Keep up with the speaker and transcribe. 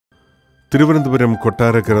തിരുവനന്തപുരം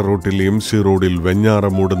കൊട്ടാരക്കര റൂട്ടിൽ MC റോഡിൽ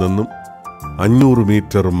വെഞ്ഞാറമൂട് നിന്നും 500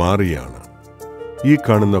 മീറ്റർ മാറിയാണ് ഈ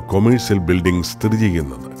കാണുന്ന കൊമേഴ്സ്യൽ ബിൽഡിംഗ് സ്ഥിതി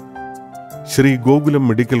ചെയ്യുന്നത്. ശ്രീ ഗോകുലം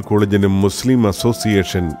മെഡിക്കൽ കോളേജിനും മുസ്ലിം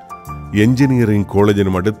അസോസിയേഷൻ എഞ്ചിനീയറിംഗ്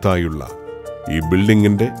കോളേജിനും അടുത്തായുള്ള ഈ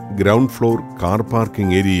ബിൽഡിംഗിന്റെ ground floor car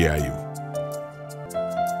parking ഏരിയയായും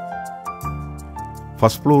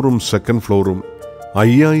first ഫ്ലോറും second ഫ്ലോറും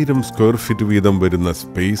 5000 square feet വീതം വരുന്ന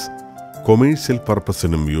സ്പേസ് കൊമേഴ്സ്യൽ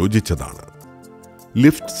പർപ്പസിനും യോജിച്ചതാണ്.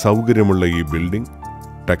 ലിഫ്റ്റ് സൗകര്യമുള്ള ഈ building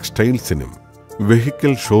ടെക്സ്റ്റൈൽസിനും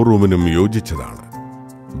vehicle ഷോറൂമിനും യോജിച്ചതാണ്.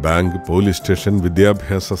 Bank, police station,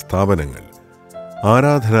 വിദ്യാഭ്യാസ സ്ഥാപനങ്ങൾ,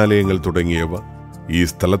 ആരാധനാലയങ്ങൾ തുടങ്ങിയവ ഈ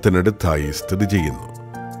സ്ഥലത്തിനടുത്തായി സ്ഥിതി ചെയ്യുന്നു.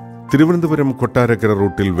 തിരുവനന്തപുരം കൊട്ടാരക്കര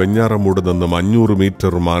റൂട്ടിൽ വെഞ്ഞാറമൂട് നിന്നും 500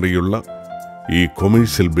 മീറ്റർ മാറിയുള്ള ഈ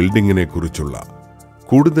കൊമേഴ്സ്യൽ ബിൽഡിംഗിനെ കുറിച്ചുള്ള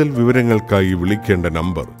കൂടുതൽ വിവരങ്ങൾക്കായി വിളിക്കേണ്ട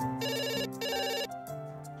നമ്പർ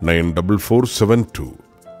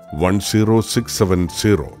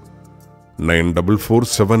 9447210670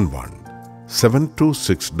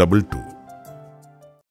 9447172622.